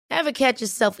Ever catch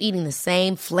yourself eating the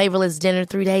same flavorless dinner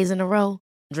 3 days in a row?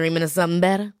 Dreaming of something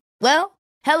better? Well,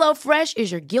 HelloFresh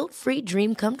is your guilt-free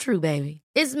dream come true, baby.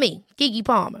 It's me, Keke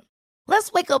Palmer.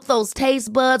 Let's wake up those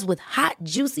taste buds with hot,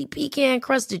 juicy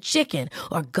pecan-crusted chicken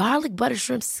or garlic butter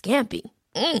shrimp scampi.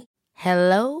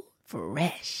 Hello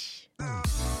Fresh.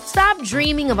 Stop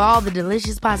dreaming of all the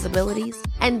delicious possibilities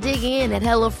and dig in at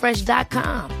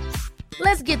HelloFresh.com.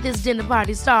 Let's get this dinner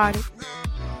party started.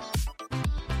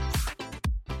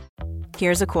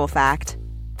 Here's a cool fact.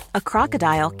 A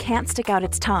crocodile can't stick out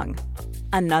its tongue.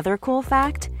 Another cool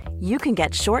fact, you can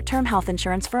get short-term health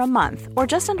insurance for a month or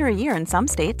just under a year in some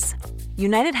states.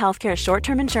 United Healthcare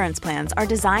short-term insurance plans are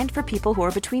designed for people who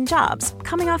are between jobs,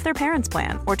 coming off their parents'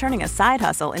 plan, or turning a side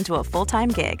hustle into a full-time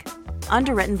gig.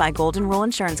 Underwritten by Golden Rule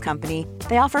Insurance Company,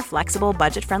 they offer flexible,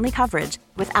 budget-friendly coverage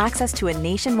with access to a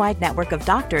nationwide network of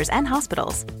doctors and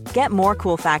hospitals. Get more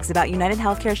cool facts about United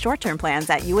Healthcare short-term plans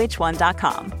at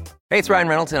uh1.com. Hey, it's Ryan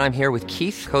Reynolds, and I'm here with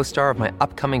Keith, co-star of my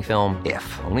upcoming film,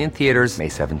 If, only in theaters May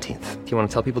 17th. Do you want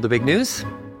to tell people the big news?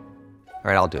 All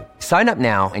right, I'll do it. Sign up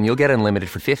now and you'll get unlimited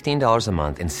for $15 a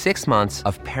month and 6 months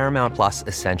of Paramount Plus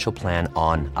Essential Plan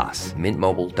on us.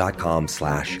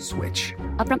 MintMobile.com/switch.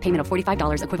 Upfront payment of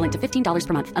 $45 equivalent to $15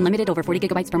 per month. Unlimited over 40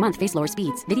 gigabytes per month. Face lower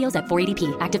speeds. Videos at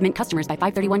 480p. Active Mint customers by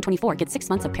 531.24 get 6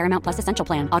 months of Paramount Plus Essential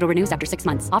Plan. Auto renews after 6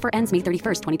 months. Offer ends May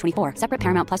 31st, 2024. Separate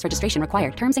Paramount Plus registration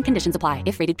required. Terms and conditions apply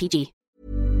if rated PG.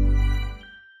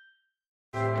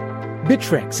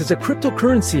 Bittrex is a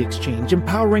cryptocurrency exchange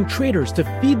empowering traders to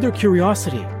feed their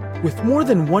curiosity. With more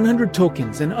than 100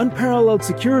 tokens and unparalleled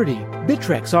security,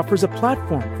 Bittrex offers a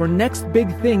platform for next big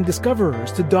thing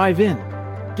discoverers to dive in.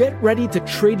 Get ready to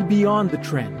trade beyond the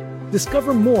trend.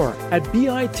 Discover more at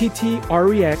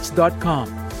bittrex.com.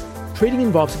 Trading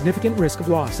involves significant risk of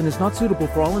loss and is not suitable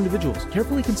for all individuals.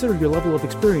 Carefully consider your level of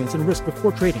experience and risk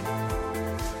before trading.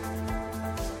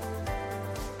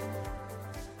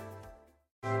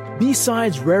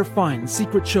 B-Sides, rare finds,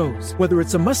 secret shows. Whether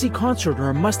it's a must-see concert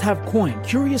or a must-have coin,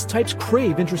 curious types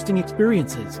crave interesting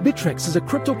experiences. Bittrex is a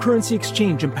cryptocurrency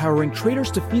exchange empowering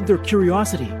traders to feed their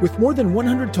curiosity. With more than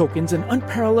 100 tokens and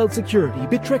unparalleled security,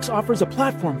 Bittrex offers a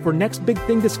platform for next big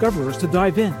thing discoverers to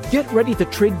dive in. Get ready to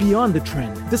trade beyond the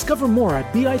trend. Discover more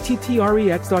at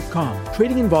bittrex.com.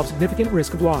 Trading involves significant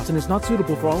risk of loss and is not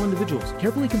suitable for all individuals.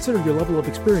 Carefully consider your level of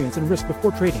experience and risk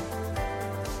before trading.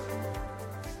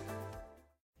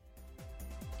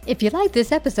 If you like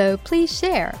this episode, please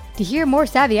share. To hear more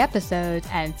savvy episodes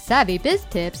and savvy biz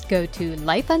tips, go to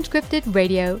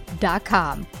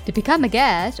lifeunscriptedradio.com. To become a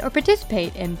guest or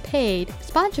participate in paid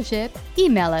sponsorship,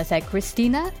 email us at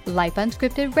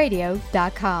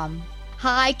christina@lifeunscriptedradio.com.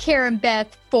 Hi, Karen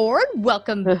Beth Ford.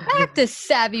 Welcome back to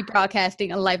Savvy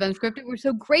Broadcasting and Life Unscripted. We're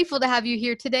so grateful to have you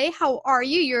here today. How are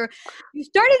you? You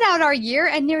started out our year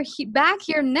and you're back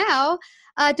here now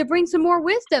to bring some more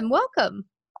wisdom. Welcome.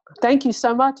 Thank you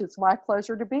so much. It's my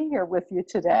pleasure to be here with you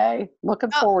today.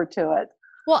 Looking forward to it.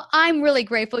 Well, I'm really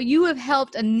grateful. You have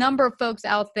helped a number of folks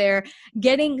out there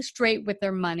getting straight with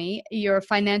their money. You're a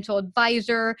financial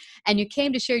advisor, and you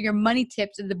came to share your money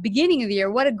tips at the beginning of the year.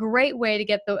 What a great way to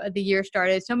get the year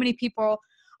started. So many people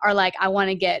are like, I want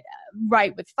to get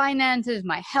right with finances,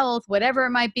 my health, whatever it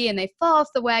might be, and they fall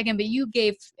off the wagon, but you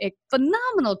gave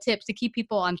phenomenal tips to keep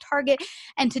people on target.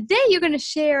 And today you're going to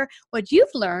share what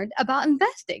you've learned about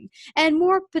investing, and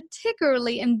more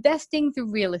particularly investing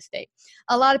through real estate.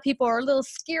 A lot of people are a little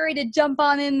scary to jump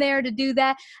on in there to do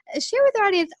that. Share with our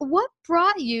audience, what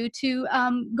brought you to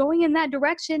going in that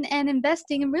direction and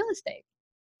investing in real estate?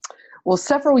 Well,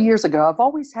 several years ago, I've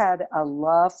always had a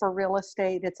love for real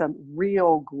estate. It's a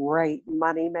real great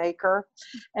moneymaker.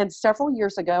 And several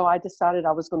years ago, I decided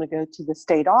I was going to go to the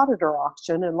state auditor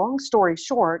auction. And long story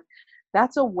short,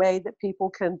 that's a way that people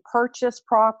can purchase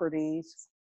properties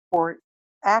for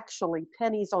actually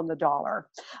pennies on the dollar.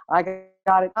 I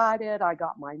got excited, I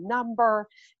got my number,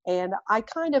 and I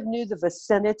kind of knew the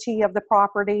vicinity of the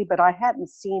property, but I hadn't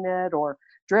seen it or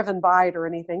driven by it or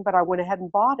anything, but I went ahead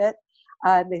and bought it.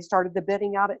 And they started the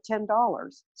bidding out at $10.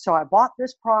 So I bought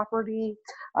this property.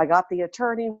 I got the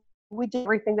attorney. We did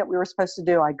everything that we were supposed to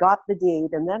do. I got the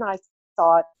deed. And then I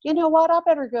thought, you know what? I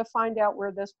better go find out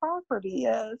where this property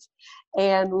is.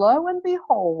 And lo and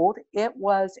behold, it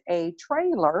was a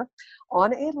trailer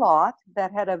on a lot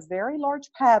that had a very large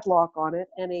padlock on it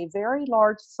and a very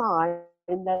large sign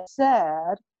that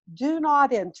said, "Do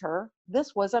not enter."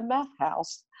 This was a meth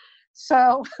house.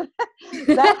 So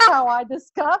that's how I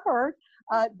discovered.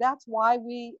 That's why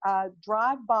we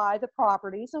drive by the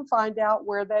properties and find out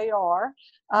where they are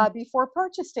before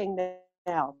purchasing them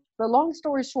now. But long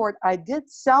story short, I did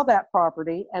sell that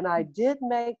property and I did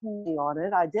make money on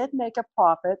it. I did make a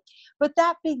profit, but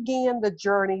that began the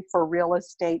journey for real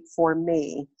estate for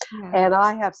me. Yeah. And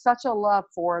I have such a love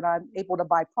for it. I'm able to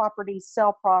buy properties,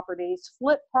 sell properties,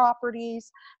 flip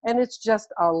properties, and it's just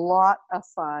a lot of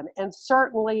fun and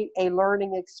certainly a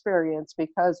learning experience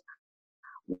because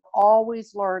we're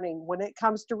always learning. When it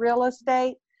comes to real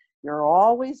estate, you're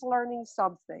always learning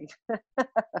something.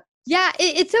 Yeah,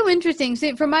 it's so interesting.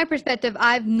 See, from my perspective,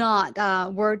 I've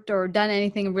not worked or done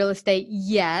anything in real estate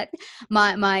yet.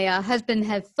 My husband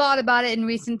has thought about it in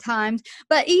recent times.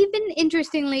 But even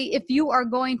interestingly, if you are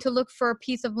going to look for a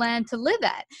piece of land to live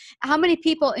at, how many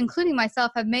people, including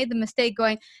myself, have made the mistake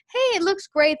going, hey, it looks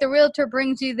great. The realtor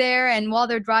brings you there. And while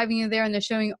they're driving you there and they're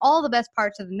showing you all the best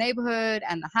parts of the neighborhood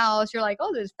and the house, you're like,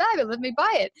 oh, this is fabulous. Let me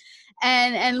buy it.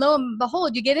 And lo and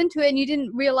behold, you get into it and you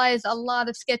didn't realize a lot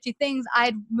of sketchy things.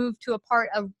 I'd moved to a part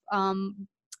of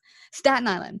Staten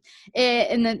Island.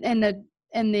 In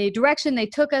the direction they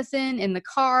took us in the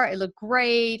car, it looked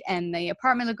great, and the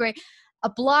apartment looked great. A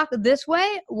block this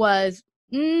way was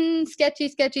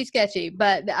sketchy.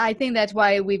 But I think that's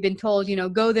why we've been told,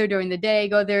 go there during the day,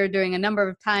 go there during a number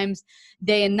of times,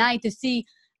 day and night, to see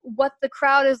what the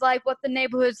crowd is like, what the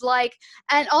neighborhood's like,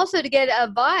 and also to get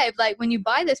a vibe, like when you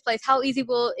buy this place, how easy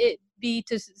will it be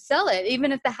to sell it?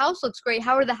 Even if the house looks great,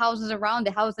 how are the houses around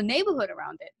it? How is the neighborhood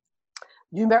around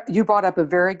it? You brought up a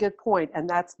very good point, and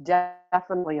that's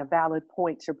definitely a valid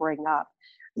point to bring up.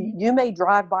 You may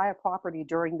drive by a property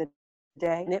during the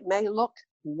day, and it may look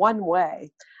one way,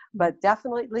 but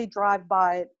definitely drive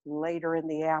by it later in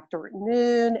the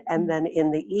afternoon and then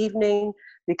in the evening,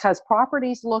 because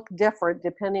properties look different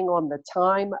depending on the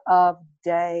time of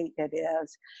day it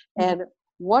is. And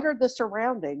what are the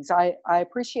surroundings? I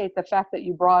appreciate the fact that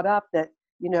you brought up that,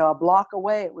 a block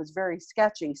away, it was very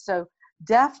sketchy. So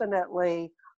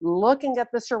definitely looking at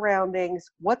the surroundings,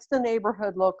 what's the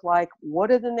neighborhood look like? What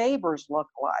do the neighbors look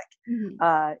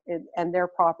like? And their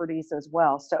properties as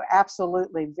well. So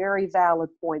absolutely, very valid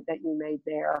point that you made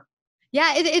there.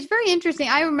 Yeah, it's very interesting.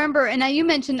 I remember, and now you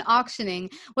mentioned auctioning.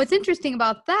 What's interesting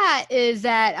about that is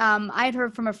that I'd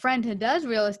heard from a friend who does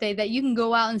real estate that you can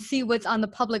go out and see what's on the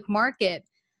public market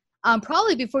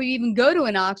probably before you even go to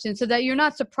an auction, so that you're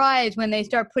not surprised when they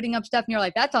start putting up stuff and you're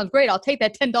like, that sounds great, I'll take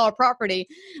that $10 property,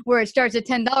 where it starts at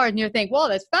 $10 and you think, well,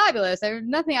 that's fabulous. There's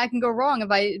nothing I can go wrong if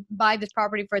I buy this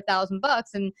property for $1,000.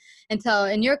 And until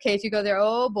in your case, you go there,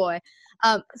 oh boy.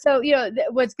 So,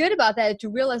 what's good about that is to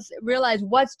realize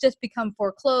what's just become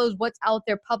foreclosed, what's out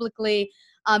there publicly,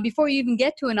 before you even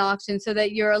get to an auction, so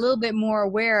that you're a little bit more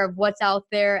aware of what's out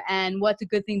there and what's a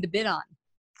good thing to bid on.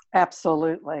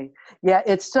 Absolutely. Yeah,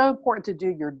 it's so important to do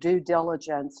your due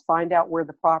diligence, find out where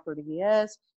the property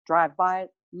is, drive by it,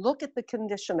 look at the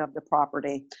condition of the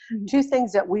property. Two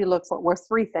things that we look for, well,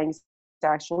 three things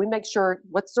actually. We make sure,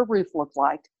 what's the roof look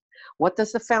like? What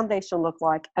does the foundation look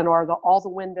like? And are all the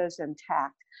windows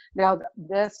intact? Now,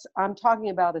 I'm talking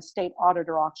about a state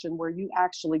auditor auction where you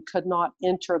actually could not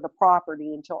enter the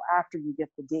property until after you get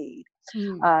the deed.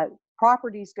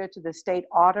 Properties go to the state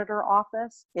auditor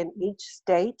office in each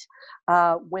state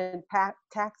when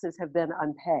taxes have been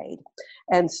unpaid.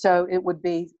 And so it would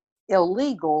be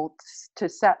illegal to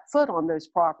set foot on those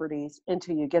properties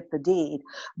until you get the deed.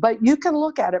 But you can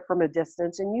look at it from a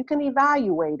distance and you can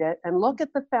evaluate it and look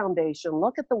at the foundation,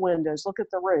 look at the windows, look at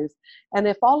the roof. And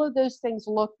if all of those things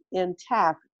look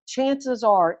intact, chances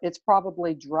are it's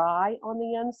probably dry on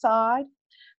the inside,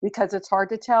 because it's hard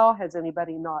to tell, has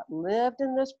anybody not lived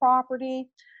in this property?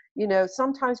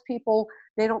 Sometimes people,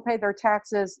 they don't pay their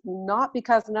taxes, not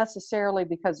necessarily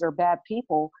because they're bad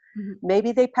people.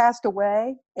 Maybe they passed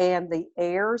away and the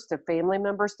heirs, the family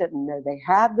members, didn't know they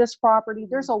had this property.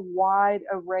 There's a wide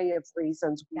array of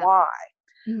reasons why.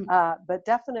 But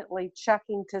definitely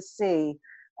checking to see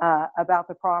about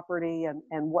the property and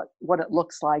what it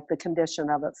looks like, the condition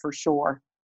of it for sure.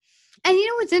 And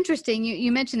what's interesting,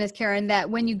 you mentioned this, Karen, that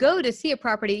when you go to see a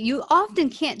property, you often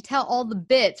can't tell all the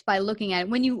bits by looking at it.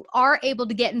 When you are able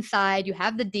to get inside, you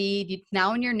have the deed, it's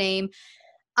now in your name.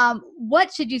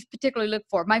 What should you particularly look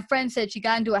for? My friend said she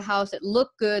got into a house, it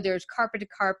looked good, there was carpet to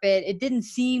carpet, it didn't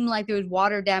seem like there was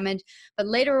water damage, but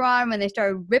later on when they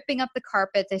started ripping up the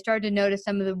carpets, they started to notice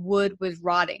some of the wood was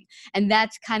rotting, and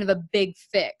that's kind of a big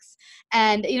fix.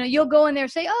 And you'll go in there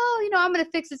and say, oh, I'm going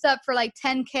to fix this up for like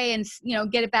 $10K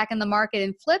and get it back in the market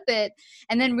and flip it,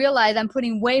 and then realize I'm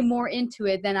putting way more into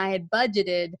it than I had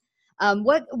budgeted.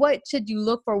 What should you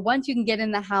look for once you can get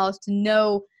in the house to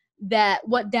know that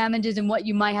what damages and what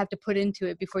you might have to put into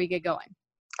it before you get going?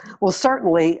 Well,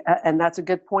 certainly, and that's a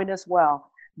good point as well.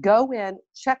 Go in,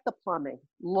 check the plumbing,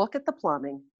 look at the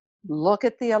plumbing, Look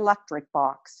at the electric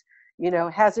box.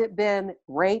 Has it been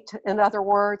raped? In other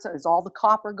words, is all the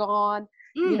copper gone?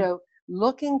 Mm.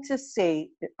 Looking to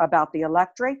see about the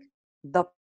electric, the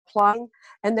plumbing,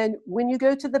 and then when you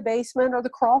go to the basement or the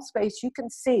crawl space, you can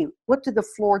see, what do the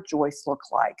floor joists look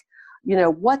like?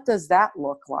 What does that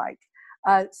look like?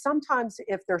 Sometimes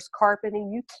if there's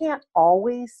carpeting, you can't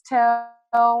always tell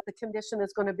the condition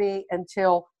is going to be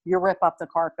until you rip up the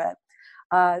carpet.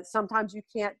 Sometimes you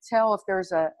can't tell if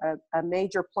there's a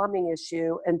major plumbing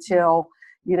issue until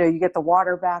you get the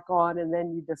water back on, and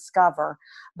then you discover.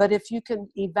 But if you can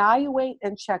evaluate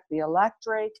and check the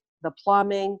electric, the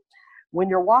plumbing, when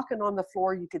you're walking on the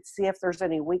floor, you could see if there's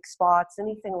any weak spots,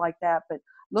 anything like that. But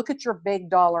look at your big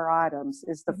dollar items.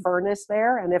 Is the furnace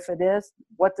there? And if it is,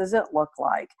 what does it look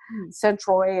like?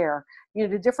 Central air,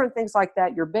 the different things like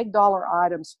that. Your big dollar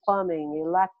items, plumbing,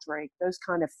 electric, those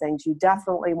kind of things, you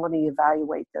definitely want to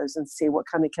evaluate those and see what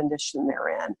kind of condition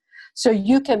they're in. So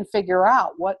you can figure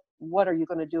out what are you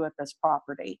going to do at this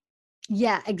property.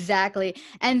 Yeah, exactly.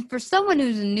 And for someone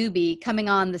who's a newbie coming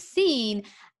on the scene,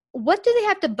 what do they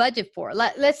have to budget for?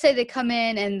 Let's say they come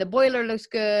in and the boiler looks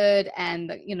good and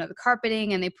the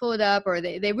carpeting, and they pull it up, or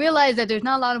they realize that there's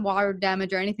not a lot of water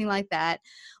damage or anything like that.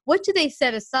 What do they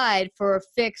set aside for a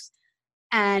fix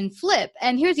and flip?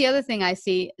 And here's the other thing I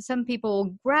see. Some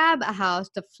people grab a house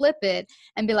to flip it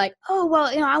and be like, oh, well,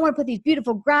 I want to put these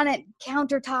beautiful granite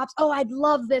countertops. Oh, I'd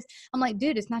love this. I'm like,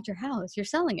 dude, it's not your house. You're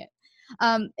selling it.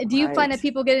 Do you find that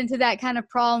people get into that kind of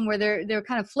problem where they're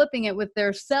kind of flipping it with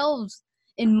themselves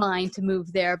in mind to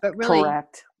move there, but really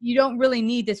Correct. You don't really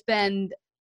need to spend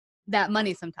that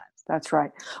money sometimes? That's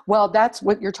right. Well, that's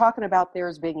what you're talking about there,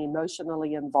 is being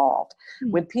emotionally involved.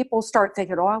 When people start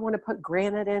thinking, oh, I want to put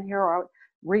granite in here, or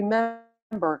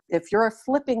remember, if you're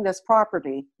flipping this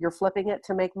property, you're flipping it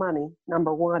to make money,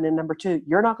 number one, and number two,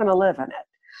 you're not going to live in it.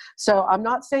 So I'm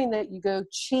not saying that you go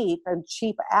cheap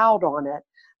out on it,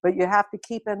 but you have to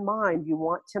keep in mind, you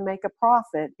want to make a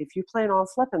profit if you plan on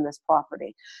flipping this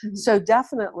property. So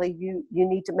definitely you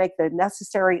need to make the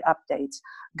necessary updates.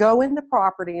 Go in the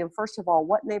property, and first of all,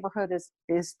 what neighborhood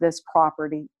is this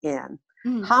property in?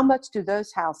 How much do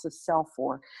those houses sell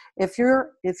for? If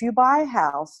you buy a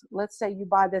house, let's say you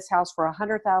buy this house for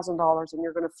 $100,000 and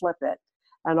you're going to flip it,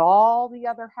 and all the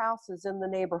other houses in the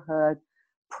neighborhood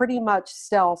pretty much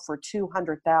sell for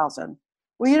 $200,000.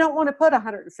 Well, you don't want to put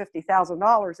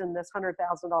 $150,000 in this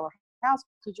 $100,000 house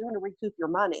because you're going to recoup your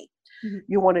money.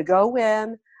 You want to go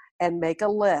in and make a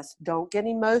list. Don't get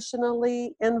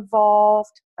emotionally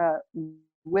involved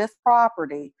with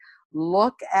property.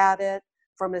 Look at it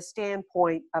from a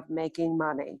standpoint of making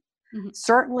money.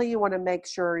 Certainly you want to make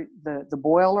sure the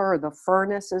boiler or the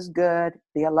furnace is good,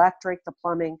 the electric, the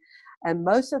plumbing. And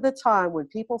most of the time when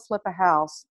people flip a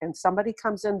house and somebody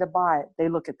comes in to buy it, they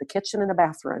look at the kitchen and the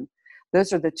bathroom.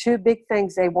 Those are the two big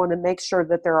things they want to make sure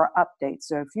that there are updates.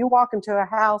 So if you walk into a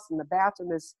house and the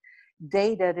bathroom is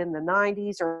dated in the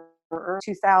 90s or early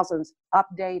 2000s,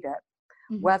 update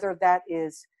it. Whether that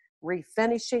is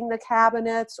refinishing the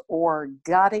cabinets or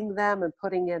gutting them and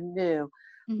putting in new,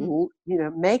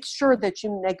 make sure that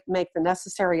you make the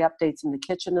necessary updates in the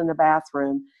kitchen and the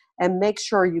bathroom, and make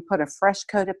sure you put a fresh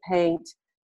coat of paint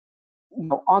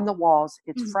on the walls.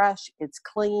 It's fresh, it's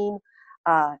clean,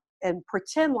 and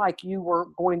pretend like you were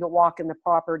going to walk in the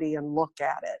property and look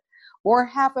at it. Or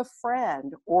have a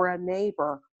friend or a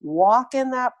neighbor walk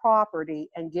in that property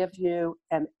and give you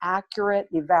an accurate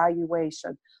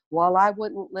evaluation. Well, I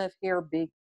wouldn't live here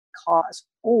because,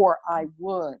 or I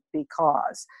would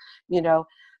because,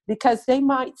 because they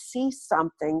might see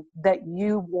something that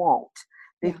you won't,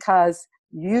 because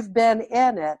you've been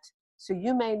in it. So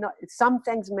you may not, some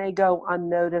things may go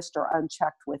unnoticed or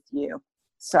unchecked with you.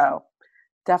 So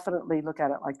definitely look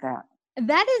at it like that.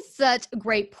 That is such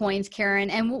great points, Karen.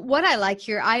 And what I like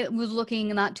here, I was looking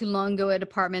not too long ago at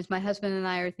apartments. My husband and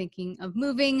I are thinking of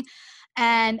moving,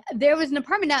 and there was an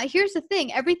apartment. Now, here's the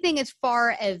thing. Everything as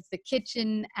far as the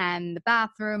kitchen and the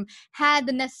bathroom had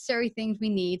the necessary things we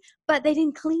need, but they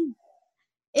didn't clean.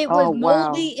 It was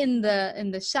moldy in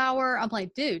the shower. I'm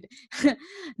like, dude,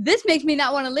 this makes me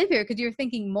not want to live here, because you're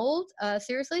thinking mold,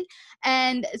 seriously.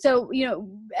 And so,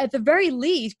 at the very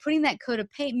least, putting that coat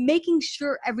of paint, making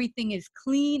sure everything is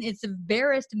clean, it's the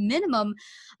barest minimum.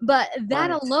 But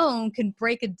that alone can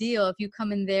break a deal if you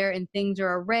come in there and things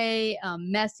are array,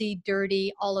 messy,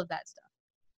 dirty, all of that stuff.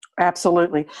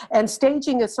 Absolutely. And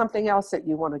staging is something else that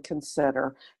you want to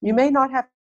consider. You may not have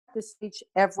to stage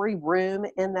every room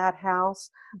in that house,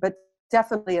 but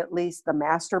definitely at least the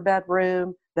master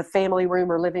bedroom, the family room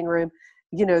or living room.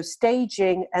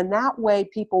 staging. And that way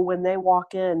people, when they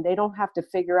walk in, they don't have to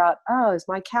figure out, oh, is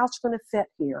my couch going to fit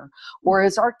here? Or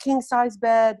is our king size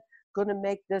bed going to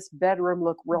make this bedroom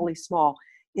look really small?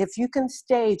 If you can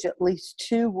stage at least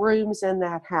 2 rooms in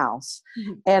that house,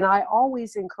 and I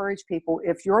always encourage people,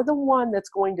 if you're the one that's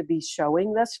going to be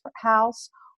showing this house,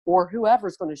 or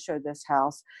whoever's going to show this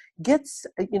house,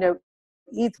 either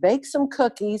bake some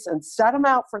cookies and set them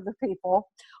out for the people,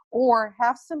 or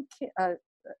have some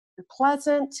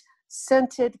pleasant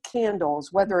scented candles,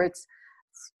 whether it's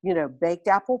baked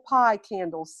apple pie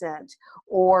candle scent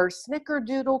or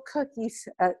snickerdoodle cookies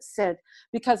scent,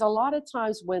 because a lot of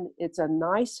times when it's a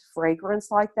nice fragrance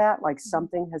like that, like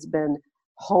something has been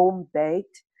home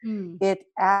baked, it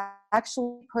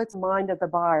actually puts in mind of the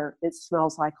buyer, it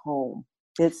smells like home.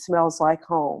 It smells like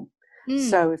home.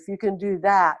 So if you can do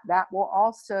that, that will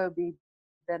also be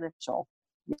beneficial.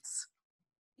 Yes.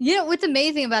 What's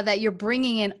amazing about that, you're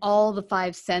bringing in all the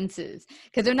 5 senses,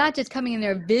 because they're not just coming in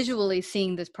there visually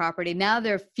seeing this property. Now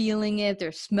they're feeling it,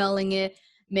 they're smelling it.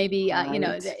 Maybe,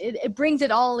 it brings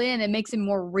it all in and makes it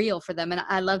more real for them. And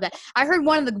I love that. I heard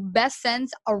one of the best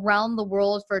scents around the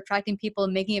world for attracting people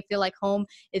and making it feel like home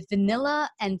is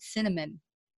vanilla and cinnamon.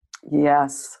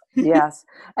 Yes. Yes.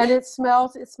 And it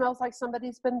smells like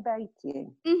somebody's been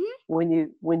baking when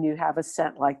you have a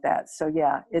scent like that. So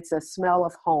yeah, it's a smell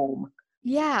of home.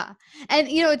 Yeah. And,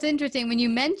 it's interesting when you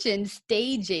mentioned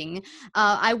staging.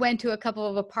 I went to a couple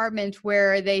of apartments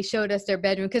where they showed us their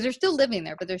bedroom, because they're still living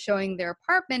there, but they're showing their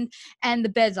apartment and the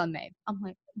bed's unmade. I'm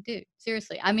like, dude,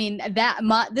 seriously. I mean,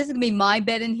 this is going to be my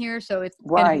bed in here, so it's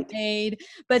going to be made.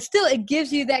 But still, it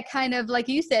gives you that kind of, like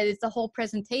you said, it's the whole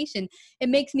presentation. It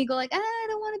makes me go like, I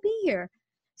don't want to be here.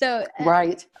 So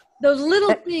those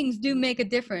little things do make a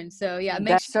difference. So yeah,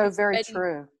 that's so very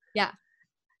true. Yeah.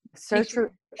 So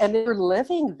true. And if you're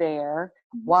living there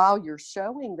while you're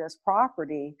showing this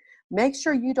property, make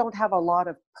sure you don't have a lot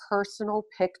of personal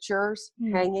pictures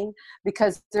hanging,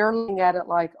 because they're looking at it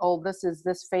like, oh, this is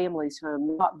this family's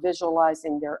home, not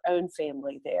visualizing their own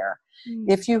family there.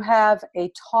 If you have a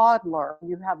toddler,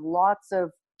 you have lots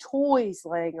of toys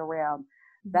laying around,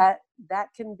 that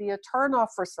can be a turnoff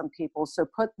for some people. So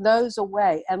put those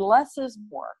away, and less is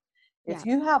more. If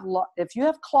you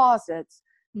have closets,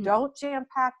 don't jam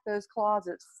pack those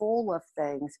closets full of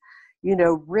things.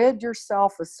 Rid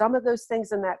yourself of some of those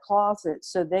things in that closet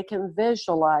so they can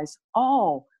visualize,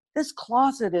 oh, this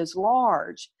closet is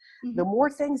large. The more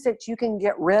things that you can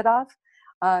get rid of,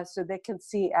 so they can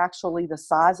see actually the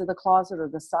size of the closet or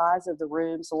the size of the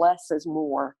rooms, less is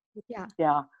more. Yeah.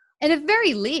 Yeah. And at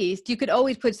very least, you could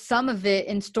always put some of it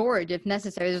in storage if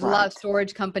necessary. There's a lot of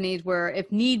storage companies where,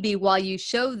 if need be, while you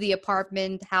show the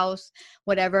apartment, house,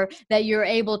 whatever, that you're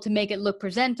able to make it look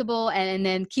presentable and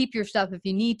then keep your stuff if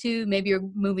you need to. Maybe you're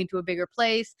moving to a bigger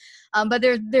place. But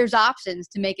there's options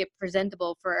to make it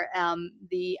presentable for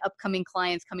the upcoming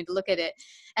clients coming to look at it.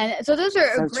 And so those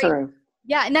are great. True.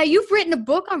 Yeah. Now, you've written a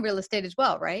book on real estate as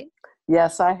well, right?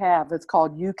 Yes, I have. It's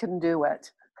called You Can Do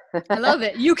It. I love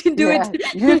it. You can do it.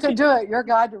 You can do it. Your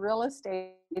guide to real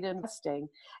estate investing.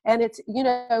 And it's,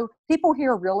 people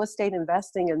hear real estate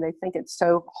investing and they think it's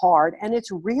so hard, and it's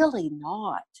really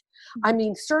not. I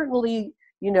mean, certainly,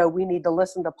 we need to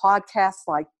listen to podcasts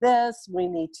like this. We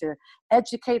need to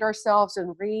educate ourselves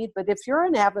and read. But if you're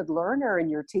an avid learner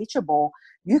and you're teachable,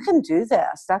 you can do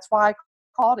this. That's why I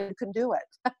called it You Can Do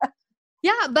It.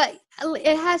 Yeah, but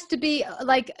it has to be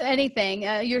like anything.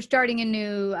 You're starting a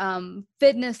new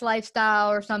fitness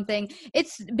lifestyle or something.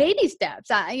 It's baby steps.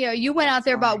 You went out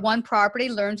there, bought one property,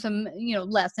 learned some,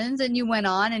 lessons, and you went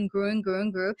on and grew and grew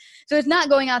and grew. So it's not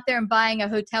going out there and buying a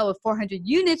hotel with 400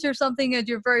 units or something as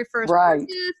your very first purchase.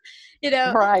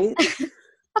 Right.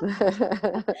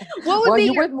 What would be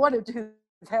you wouldn't want to do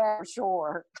that for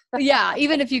sure. Yeah,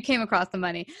 even if you came across the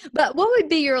money. But what would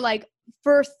be your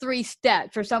first 3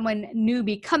 steps for someone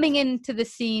newbie coming into the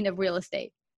scene of real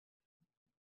estate?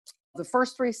 The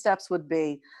first 3 steps would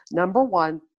be, number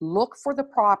 1, look for the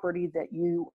property that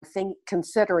you think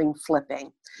considering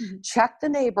flipping. Check the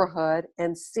neighborhood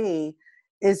and see,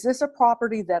 is this a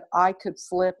property that I could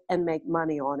flip and make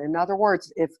money on? In other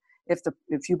words, if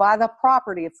you buy the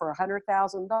property for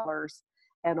 $100,000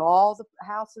 and all the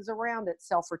houses around it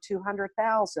sell for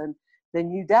 $200,000, then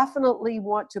you definitely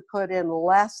want to put in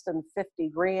less than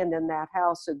 $50,000 in that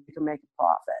house so you can make a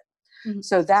profit.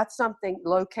 So that's something.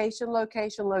 Location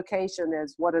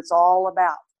is what it's all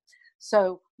about.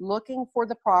 So looking for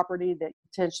the property that you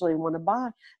potentially want to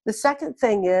buy. The second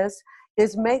thing is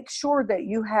make sure that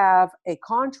you have a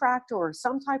contractor or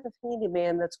some type of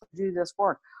handyman that's going to do this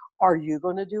work. Are you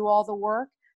going to do all the work?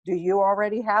 Do you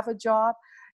already have a job?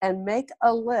 And make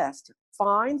a list.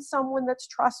 find someone that's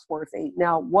trustworthy.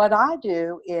 Now, what I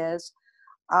do is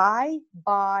I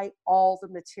buy all the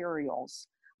materials.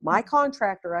 My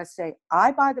contractor, I say,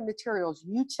 I buy the materials.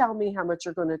 You tell me how much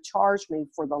you're going to charge me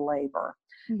for the labor.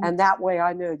 Mm-hmm. And that way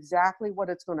I know exactly what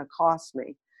it's going to cost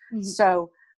me. Mm-hmm.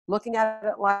 So looking at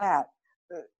it like that,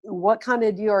 what kind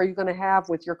of deal are you going to have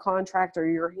with your contractor or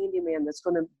your handyman that's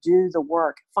going to do the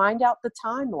work? Find out the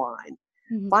timeline.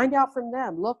 Mm-hmm. Find out from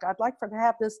them, look, I'd like to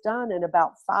have this done in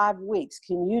about 5 weeks.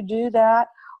 Can you do that?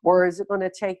 Or is it going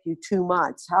to take you 2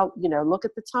 months? How, look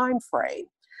at the time frame.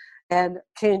 And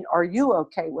are you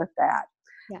okay with that?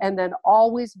 Yeah. And then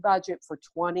always budget for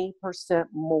 20%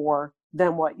 more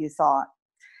than what you thought.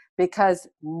 Because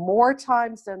more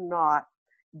times than not,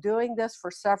 doing this for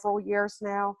several years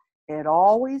now, it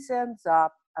always ends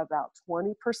up about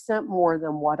 20% more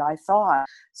than what I thought.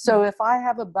 So if I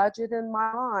have a budget in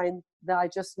my mind, then I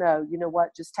just know,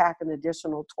 just tack an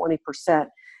additional 20%.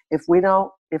 If we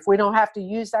don't have to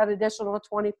use that additional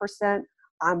 20%,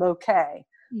 I'm okay.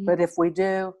 Mm-hmm. But if we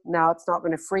do, now it's not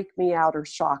going to freak me out or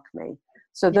shock me.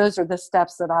 So those are the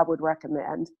steps that I would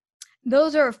recommend.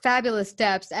 Those are fabulous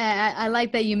steps. I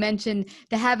like that you mentioned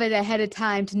to have it ahead of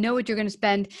time, to know what you're going to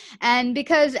spend. And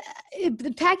because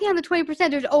tacking on the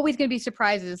 20%, there's always going to be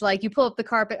surprises. Like you pull up the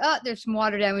carpet, there's some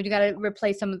water damage. You got to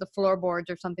replace some of the floorboards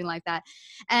or something like that.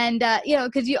 And,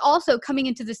 because you also coming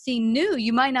into the scene new,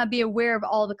 you might not be aware of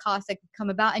all the costs that could come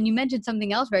about. And you mentioned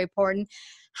something else very important.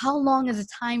 How long is a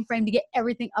time frame to get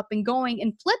everything up and going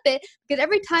and flip it? Because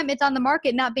every time it's on the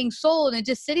market, not being sold and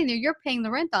just sitting there, you're paying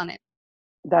the rent on it.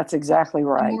 That's exactly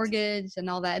right. The mortgage and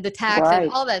all that, the tax right.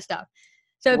 and all that stuff.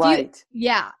 So if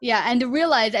and to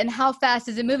realize and how fast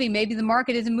is it moving? Maybe the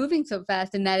market isn't moving so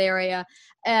fast in that area.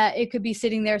 It could be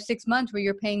sitting there 6 months where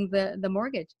you're paying the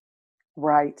mortgage.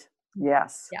 Right.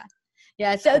 Yes. Yeah.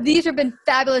 Yeah. So these have been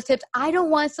fabulous tips. I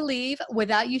don't want us to leave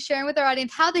without you sharing with our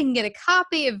audience how they can get a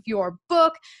copy of your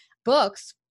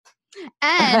books.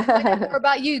 And more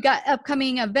about you. You got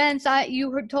upcoming events.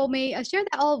 You told me, share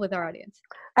that all with our audience.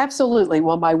 Absolutely.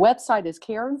 Well, my website is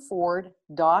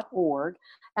KarenFord.org,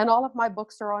 and all of my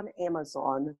books are on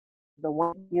Amazon. The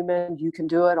one you mentioned, you can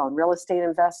do it on real estate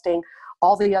investing.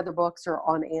 All the other books are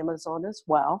on Amazon as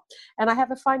well. And I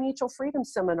have a financial freedom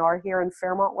seminar here in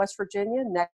Fairmont, West Virginia,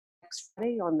 next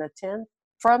Friday on the 10th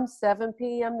from 7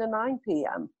 p.m. to 9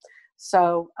 p.m.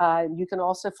 So you can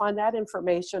also find that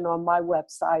information on my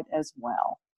website as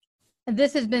well.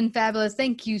 This has been fabulous.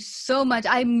 Thank you so much.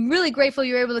 I'm really grateful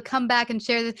you were able to come back and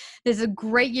share this. This is a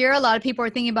great year. A lot of people are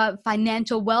thinking about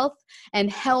financial wealth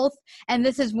and health, and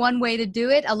this is one way to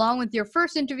do it, along with your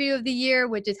first interview of the year,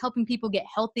 which is helping people get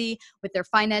healthy with their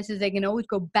finances. They can always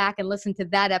go back and listen to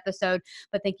that episode.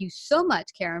 But thank you so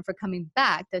much, Karen, for coming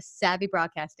back to Savvy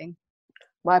Broadcasting.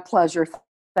 My pleasure.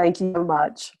 Thank you so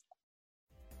much.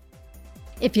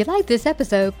 If you like this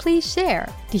episode, please share.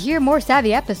 To hear more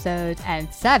Savvy episodes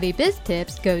and Savvy Biz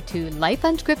tips, go to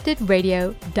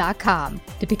lifeunscriptedradio.com.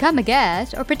 To become a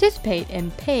guest or participate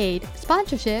in paid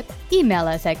sponsorship, email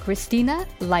us at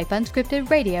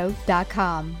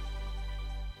Christina@lifeunscriptedradio.com.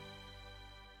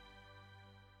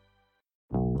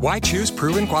 Why choose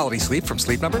proven quality sleep from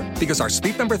Sleep Number? Because our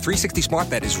Sleep Number 360 smart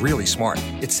bed is really smart.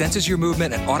 It senses your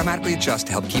movement and automatically adjusts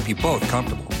to help keep you both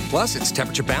comfortable. Plus, it's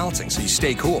temperature balancing so you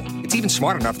stay cool. It's even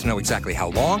smart enough to know exactly how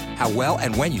long, how well,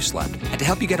 and when you slept, and to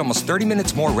help you get almost 30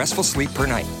 minutes more restful sleep per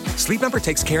night. Sleep Number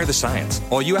takes care of the science.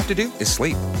 All you have to do is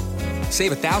sleep.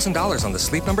 Save $1,000 on the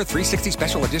Sleep Number 360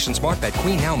 Special Edition Smart Bed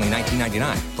Queen now only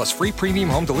 $19.99, plus free premium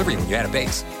home delivery when you add a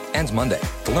base. Ends Monday.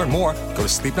 To learn more, go to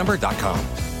sleepnumber.com.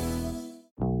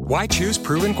 Why choose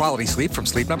proven quality sleep from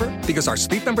Sleep Number? Because our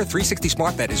Sleep Number 360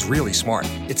 smart bed is really smart.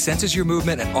 It senses your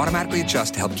movement and automatically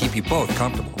adjusts to help keep you both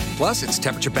comfortable. Plus, it's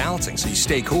temperature balancing so you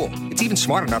stay cool. It's even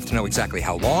smart enough to know exactly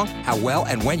how long, how well,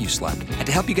 and when you slept, and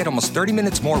to help you get almost 30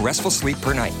 minutes more restful sleep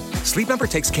per night. Sleep Number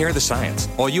takes care of the science.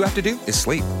 All you have to do is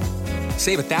sleep.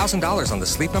 Save $1,000 on the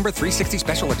Sleep Number 360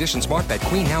 Special Edition Smart Bed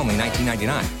Queen now only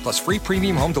 $19.99, plus free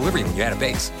premium home delivery when you add a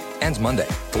base. Ends Monday.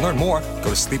 To learn more, go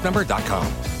to sleepnumber.com.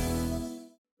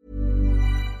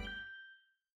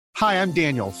 Hi, I'm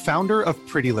Daniel, founder of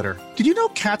Pretty Litter. Did you know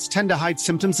cats tend to hide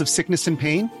symptoms of sickness and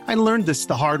pain? I learned this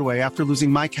the hard way after losing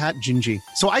my cat, Gingy.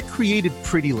 So I created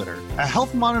Pretty Litter, a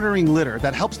health monitoring litter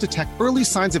that helps detect early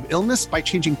signs of illness by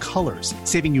changing colors,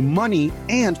 saving you money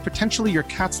and potentially your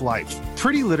cat's life.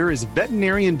 Pretty Litter is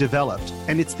veterinarian developed,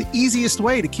 and it's the easiest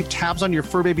way to keep tabs on your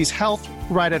fur baby's health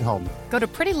right at home. Go to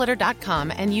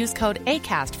prettylitter.com and use code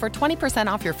ACAST for 20%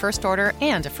 off your first order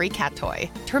and a free cat toy.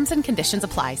 Terms and conditions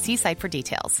apply. See site for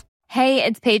details. Hey,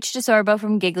 it's Paige DeSorbo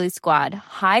from Giggly Squad.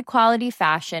 High quality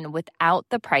fashion without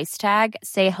the price tag.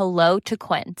 Say hello to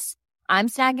Quince. I'm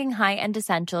snagging high-end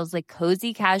essentials like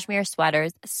cozy cashmere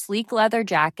sweaters, sleek leather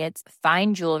jackets,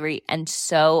 fine jewelry, and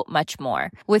so much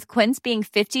more. With Quince being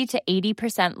 50 to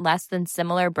 80% less than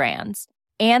similar brands.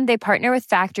 And they partner with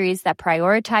factories that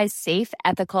prioritize safe,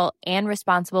 ethical, and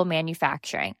responsible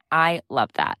manufacturing. I love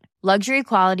that. Luxury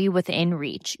quality within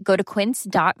reach. Go to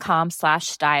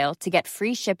quince.com/style to get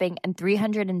free shipping and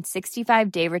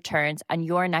 365-day returns on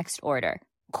your next order.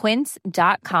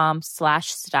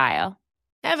 Quince.com/style.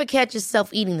 Ever catch yourself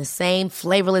eating the same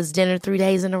flavorless dinner 3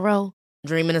 days in a row?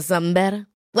 Dreaming of something better?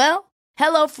 Well,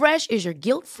 HelloFresh is your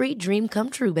guilt-free dream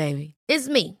come true, baby. It's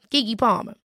me, Keke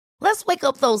Palmer. Let's wake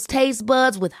up those taste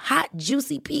buds with hot,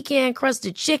 juicy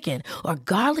pecan-crusted chicken or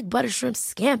garlic butter shrimp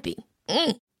scampi.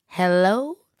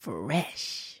 Hello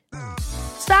Fresh.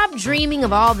 Stop dreaming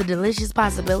of all the delicious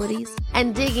possibilities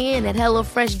and dig in at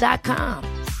HelloFresh.com.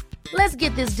 Let's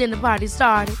get this dinner party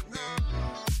started.